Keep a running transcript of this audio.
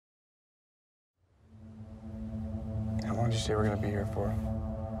say we're gonna be here for?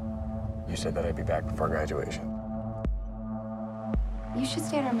 You said that I'd be back before graduation. You should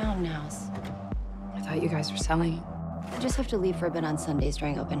stay at our mountain house. I thought you guys were selling. I just have to leave for a bit on Sundays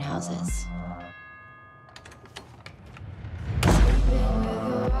during open houses.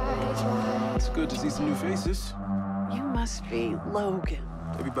 It's good to see some new faces. You must be Logan.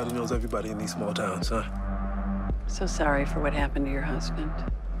 Everybody knows everybody in these small towns, huh? So sorry for what happened to your husband.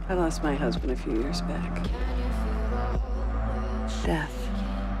 I lost my husband a few years back. Death.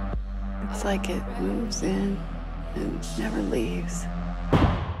 It's like it moves in and never leaves.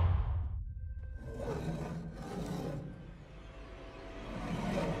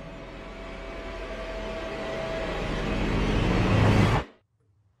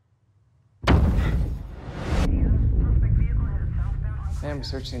 Ma'am, we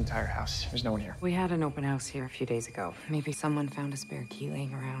searched the entire house. There's no one here. We had an open house here a few days ago. Maybe someone found a spare key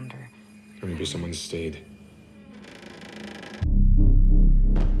laying around, or maybe someone stayed.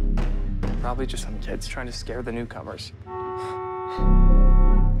 Probably just some kids trying to scare the newcomers.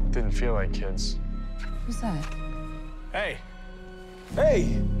 Didn't feel like kids. Who's that? Hey!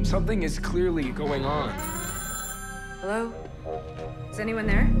 Hey! Something is clearly going on. Hello? Is anyone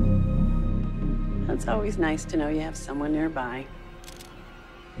there? It's always nice to know you have someone nearby.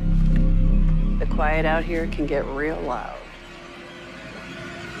 The quiet out here can get real loud.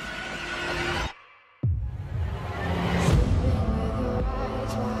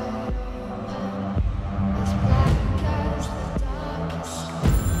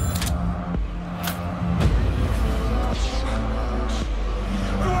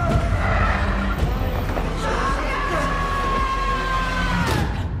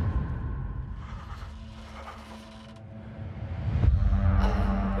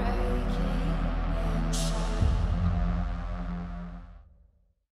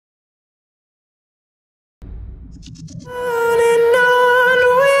 On and